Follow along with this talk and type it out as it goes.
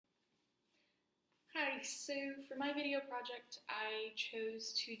Alrighty, so for my video project, I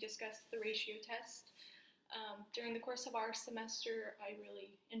chose to discuss the ratio test. During the course of our semester, I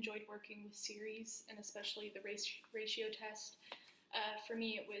really enjoyed working with series, and especially the ratio test. For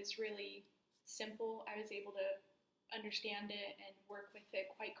me, it was really simple. I was able to understand it and work with it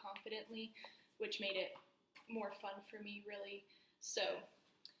quite confidently, which made it more fun for me, really. So,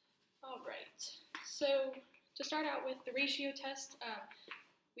 alright. So, to start out with the ratio test,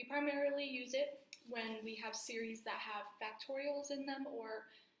 we primarily use it when we have series that have factorials in them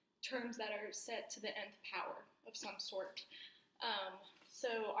or terms that are set to the nth power of some sort.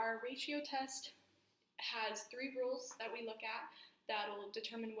 So our ratio test has 3 rules that we look at that'll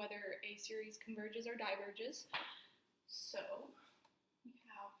determine whether a series converges or diverges. So we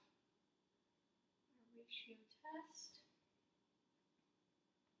have our ratio test.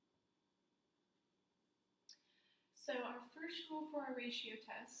 So our first rule for our ratio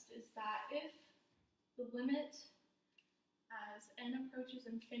test is that if the limit as n approaches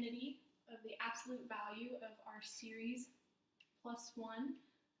infinity of the absolute value of our series plus 1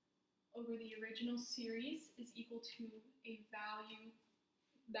 over the original series is equal to a value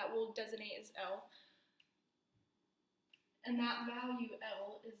that we'll designate as L, and that value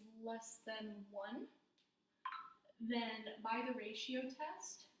L is less than 1, then by the ratio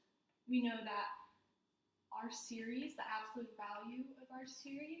test, we know that our series, the absolute value of our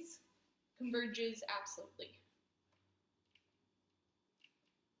series, converges absolutely.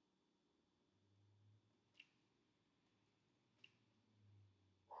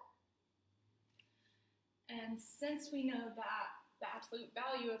 And since we know that the absolute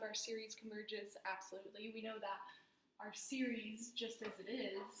value of our series converges absolutely, we know that our series, just as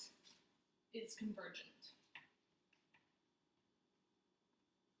it is convergent.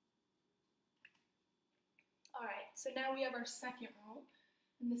 Alright, so now we have our second rule.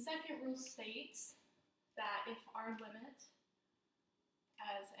 And the second rule states that if our limit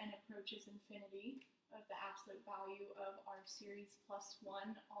as n approaches infinity of the absolute value of our series plus 1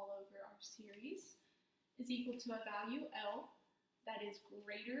 all over our series is equal to a value L that is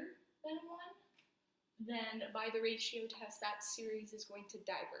greater than 1, then by the ratio test that series is going to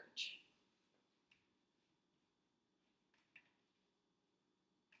diverge.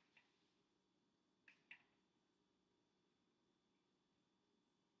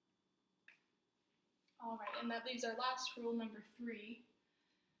 Alright, and that leaves our last rule, number 3.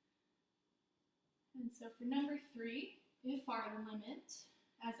 And so for number 3, if our limit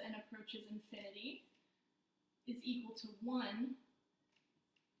as n approaches infinity is equal to 1,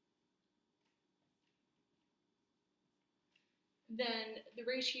 then the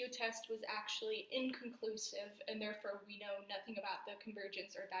ratio test was actually inconclusive, and therefore we know nothing about the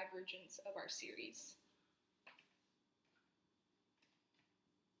convergence or divergence of our series.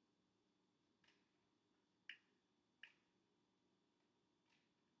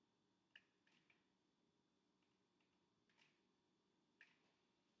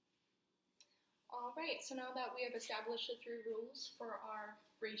 Alright, so now that we have established the 3 rules for our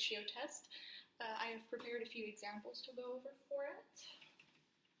ratio test, I have prepared a few examples to go over for it.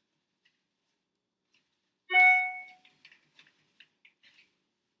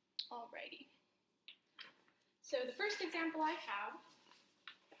 Alrighty. So the first example I have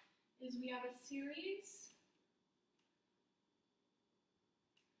is we have a series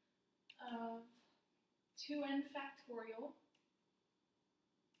of 2n factorial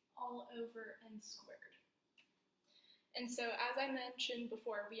all over n squared. And so as I mentioned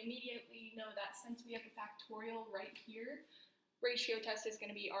before, we immediately know that since we have a factorial right here, ratio test is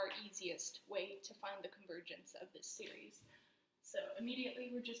going to be our easiest way to find the convergence of this series. So immediately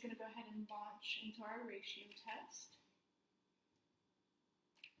we're just going to go ahead and launch into our ratio test.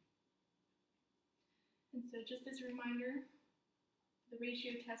 And so just as a reminder, the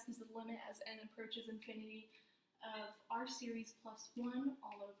ratio test is the limit as n approaches infinity of our series plus 1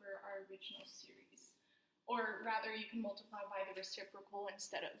 all over our original series. Or rather, you can multiply by the reciprocal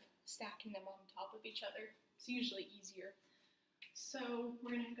instead of stacking them on top of each other. It's usually easier. So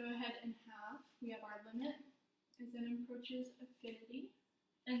we're going to go ahead and we have our limit as n approaches infinity.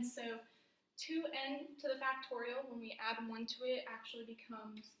 And so 2n to the factorial, when we add 1 to it, actually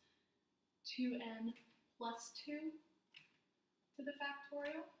becomes 2n plus 2 to the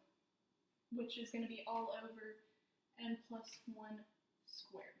factorial, which is going to be all over n plus 1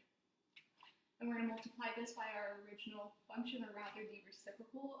 squared. And we're going to multiply this by our original function, or rather the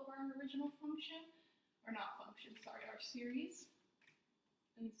reciprocal of our original function, or not function, sorry, our series.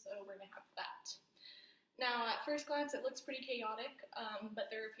 And so we're going to have that. Now, at first glance, it looks pretty chaotic,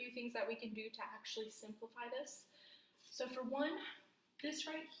 but there are a few things that we can do to actually simplify this. So for one, this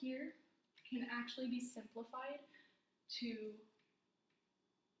right here can actually be simplified to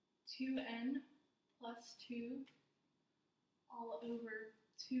 2n plus 2 all over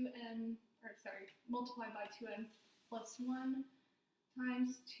 2n, multiplied by 2n plus 1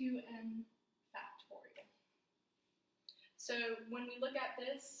 times 2n factorial. So when we look at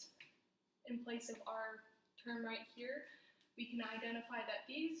this in place of our term right here, we can identify that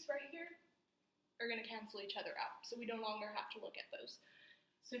these right here are going to cancel each other out, so we no longer have to look at those.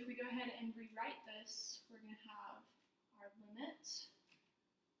 So if we go ahead and rewrite this, we're going to have our limit,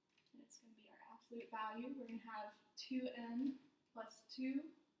 and it's going to be our absolute value. We're going to have 2n plus 2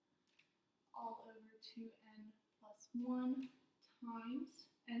 all over 2n plus 1 times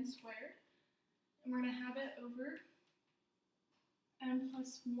n squared, and we're going to have it over n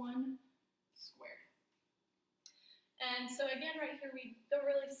plus 1 squared. And so again, right here, we don't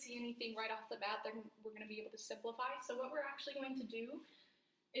really see anything right off the bat that we're going to be able to simplify. So what we're actually going to do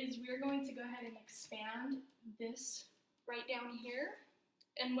is we're going to go ahead and expand this right down here.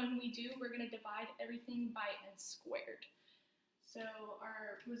 And when we do, we're going to divide everything by n squared. So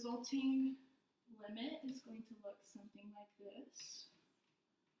our resulting limit is going to look something like this.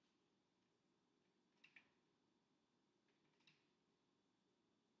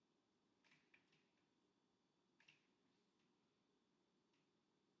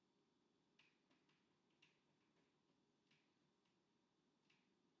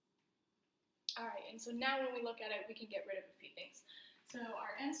 Alright, and so now when we look at it, we can get rid of a few things. So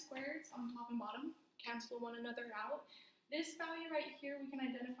our n squareds on top and bottom cancel one another out. This value right here we can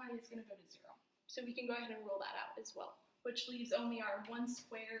identify is going to go to 0. So we can go ahead and rule that out as well, which leaves only our 1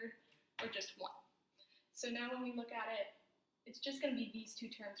 squared, or just 1. So now when we look at it, it's just going to be these two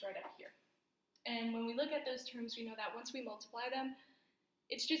terms right up here. And when we look at those terms, we know that once we multiply them,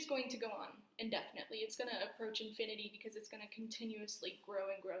 it's just going to go on indefinitely. It's going to approach infinity because it's going to continuously grow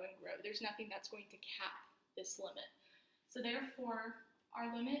and grow and grow. There's nothing that's going to cap this limit. So therefore,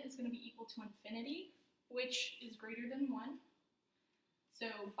 our limit is going to be equal to infinity, which is greater than 1. So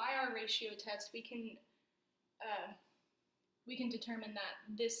by our ratio test, we can determine that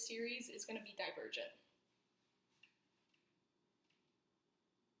this series is going to be divergent.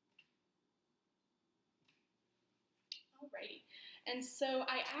 Alrighty. And so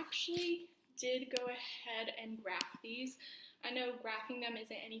I actually did go ahead and graph these. I know graphing them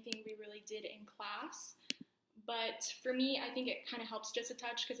isn't anything we really did in class, but for me, I think it kind of helps just a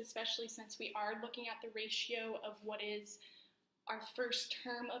touch, because especially since we are looking at the ratio of what is our first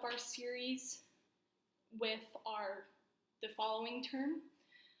term of our series with the following term,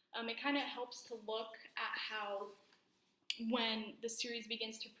 it kind of helps to look at how when the series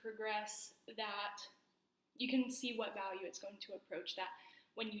begins to progress that you can see what value it's going to approach, that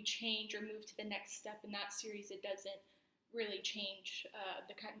when you change or move to the next step in that series, it doesn't really change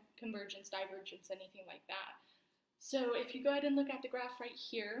the convergence, divergence, anything like that. So if you go ahead and look at the graph right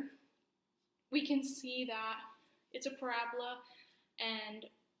here, we can see that it's a parabola, and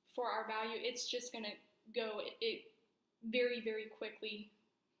for our value, it's just going to go, it very, very quickly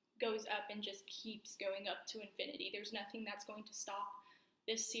goes up and just keeps going up to infinity. There's nothing that's going to stop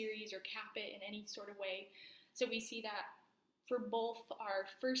this series or cap it in any sort of way. So we see that for both our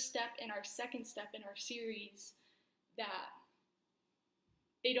first step and our second step in our series, that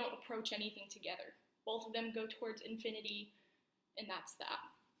they don't approach anything together. Both of them go towards infinity, and that's that.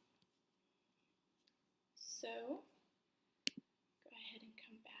 So go ahead and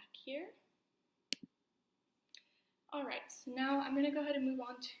come back here. All right, so now I'm going to go ahead and move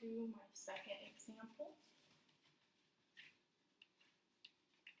on to my second example.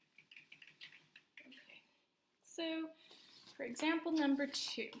 Okay, so for example number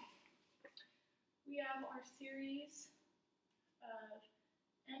 2, we have our series of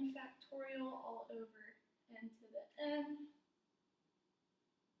n factorial all over n to the n.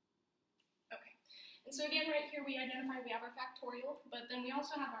 Okay, and so again right here we identify we have our factorial, but then we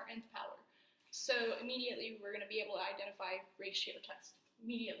also have our nth power. So immediately we're going to be able to identify ratio test,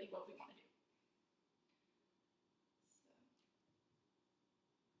 immediately what we want to do.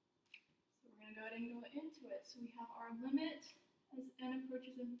 So we're going to go ahead and go into it. So we have our limit as n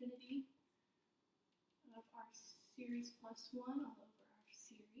approaches infinity of our series plus 1 all over our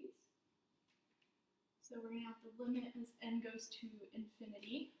series. So we're going to have the limit as n goes to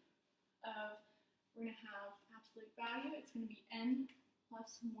infinity of, we're going to have absolute value, it's going to be n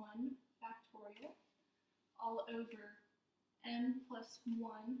plus 1 factorial all over n plus 1,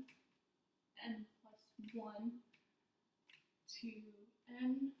 n plus 1 to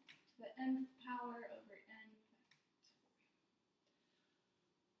n to the nth power over n factorial.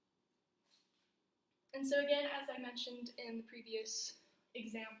 And so again, as I mentioned in the previous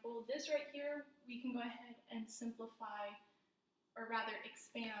example, this right here, we can go ahead and simplify, or rather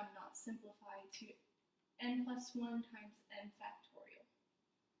expand, not simplify, to n plus 1 times n factorial.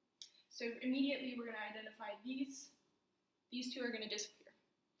 So immediately we're going to identify these. These two are going to disappear.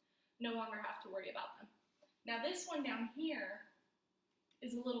 No longer have to worry about them. Now this one down here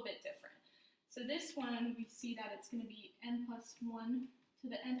is a little bit different. So this one, we see that it's going to be n plus 1 to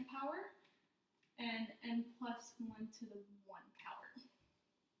the nth power and n plus 1 to the 1 power.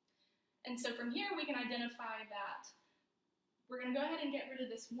 And so from here we can identify that we're going to go ahead and get rid of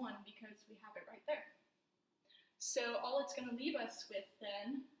this 1 because we have it right there. So all it's going to leave us with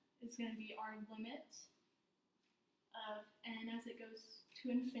then is going to be our limit of n as it goes to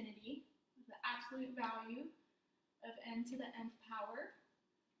infinity, the absolute value of n to the nth power,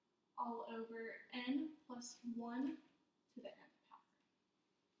 all over n plus 1 to the nth power.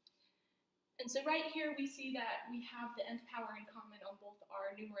 And so right here we see that we have the nth power in common on both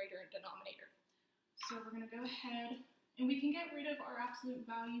our numerator and denominator. So we're going to go ahead and we can get rid of our absolute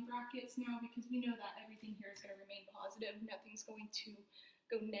value brackets now because we know that everything here is going to remain positive. Nothing's going to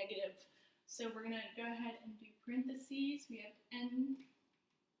go negative. So we're going to go ahead and do parentheses. We have n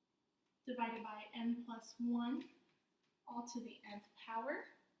divided by n plus 1 all to the nth power.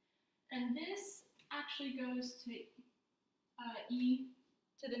 And this actually goes to e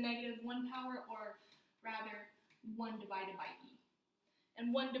to the negative 1 power, or rather 1 divided by e.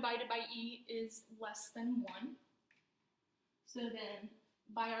 And 1 divided by e is less than 1. So then,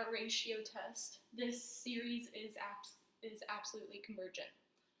 by our ratio test, this series is absolutely convergent.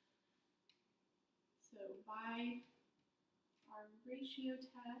 So by our ratio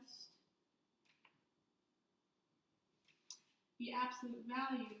test, the absolute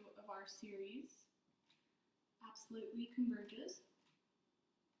value of our series absolutely converges.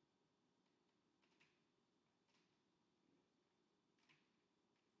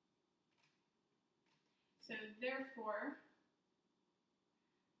 So therefore,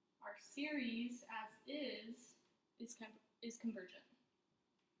 our series as is convergent.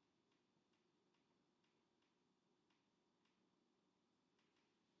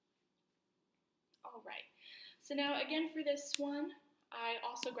 All right. So now again for this one, I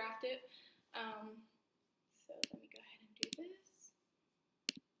also graphed it. So let me go ahead and do this.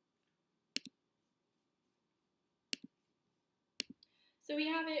 So we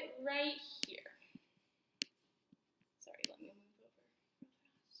have it right here. Sorry, let me move over real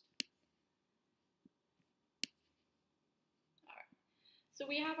fast. All right. So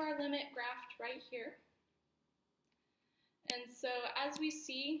we have our limit graphed right here. And so as we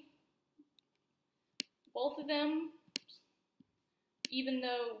see, both of them, even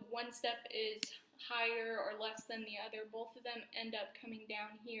though one step is higher or less than the other, both of them end up coming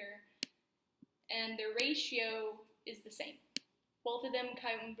down here, and their ratio is the same. Both of them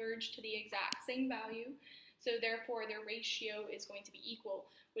converge to the exact same value, so therefore their ratio is going to be equal,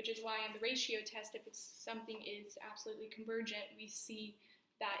 which is why in the ratio test, if something is absolutely convergent, we see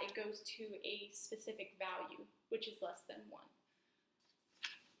that it goes to a specific value, which is less than 1.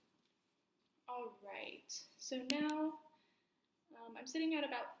 All right, so now I'm sitting at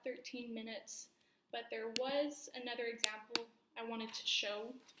about 13 minutes, but there was another example I wanted to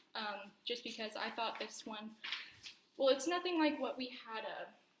show, just because I thought this one, well, it's nothing like what we had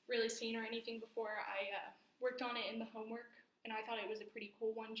really seen or anything before. I worked on it in the homework, and I thought it was a pretty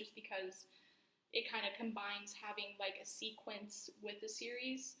cool one just because it kind of combines having like a sequence with a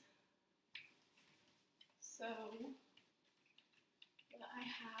series. So what I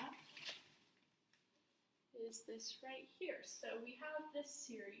have is this right here. So we have this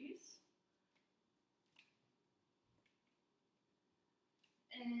series,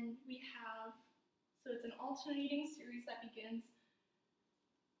 and we have, so it's an alternating series that begins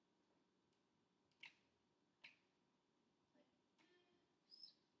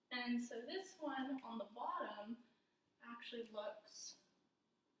and so this one on the bottom actually looks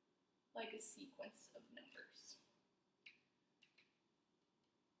like a sequence of numbers.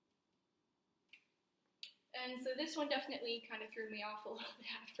 And so this one definitely kind of threw me off a little bit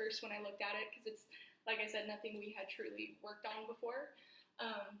at first when I looked at it, because it's, like I said, nothing we had truly worked on before.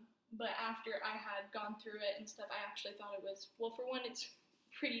 But after I had gone through it and stuff, I actually thought it was, well, for one, it's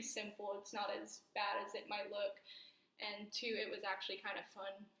pretty simple. It's not as bad as it might look. And two, it was actually kind of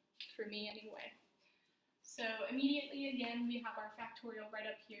fun for me anyway. So immediately, again, we have our factorial right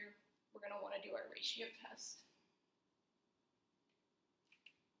up here. We're going to want to do our ratio test.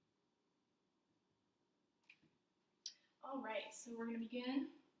 All right, so we're going to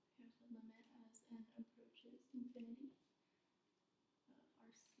begin. Here's the limit as n approaches infinity of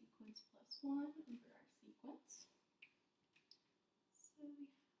our sequence plus 1 over our sequence. So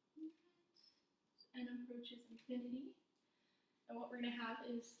n approaches infinity. And what we're going to have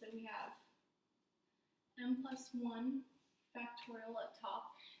is that we have m plus 1 factorial up top.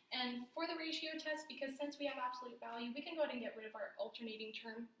 And for the ratio test, because since we have absolute value, we can go ahead and get rid of our alternating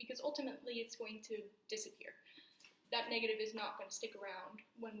term because ultimately it's going to disappear. That negative is not going to stick around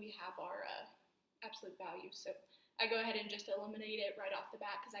when we have our absolute value. So I go ahead and just eliminate it right off the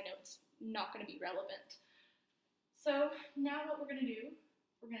bat because I know it's not going to be relevant. So now what we're going to do,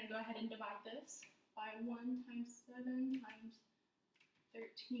 we're going to go ahead and divide this by 1 times 7 times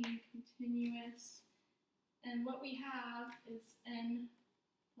 13 continuous. And what we have is n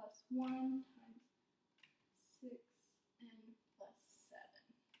plus 1 times 6n plus 7.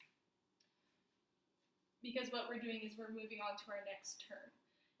 Because what we're doing is we're moving on to our next term.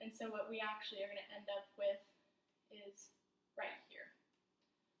 And so what we actually are going to end up with is right here.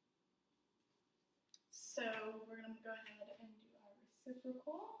 So we're going to go ahead and do our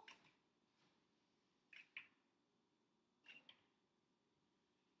reciprocal.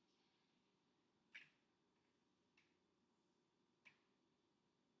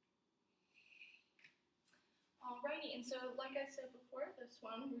 Alrighty, and so like I said before, this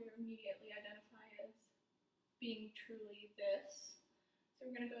one we immediately identify as being truly this. So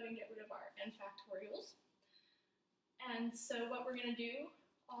we're going to go ahead and get rid of our n factorials. And so what we're going to do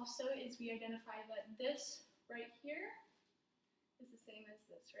also is we identify that this right here is the same as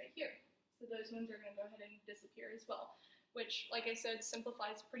this right here. So those ones are going to go ahead and disappear as well, which, like I said,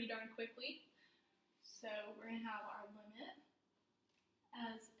 simplifies pretty darn quickly. So we're going to have our limit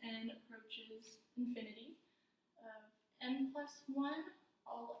as n approaches infinity of n plus 1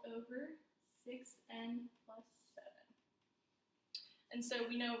 all over 6n plus 7. And so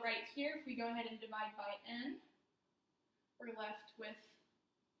we know right here, if we go ahead and divide by n, we're left with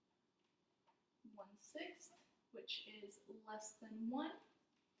 1/6, which is less than 1.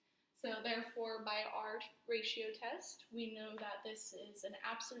 So therefore, by our ratio test, we know that this is an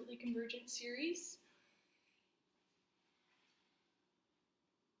absolutely convergent series.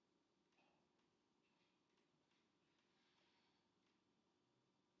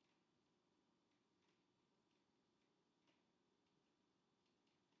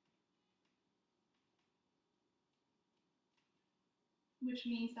 Which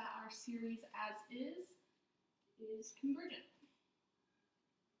means that our series as is convergent.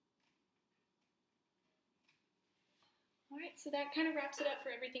 Alright, so that kind of wraps it up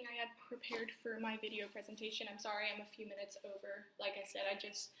for everything I had prepared for my video presentation. I'm sorry I'm a few minutes over. Like I said, I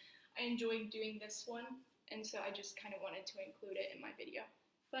enjoyed doing this one, and so I just kind of wanted to include it in my video.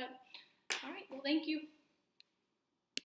 But, alright, well, thank you.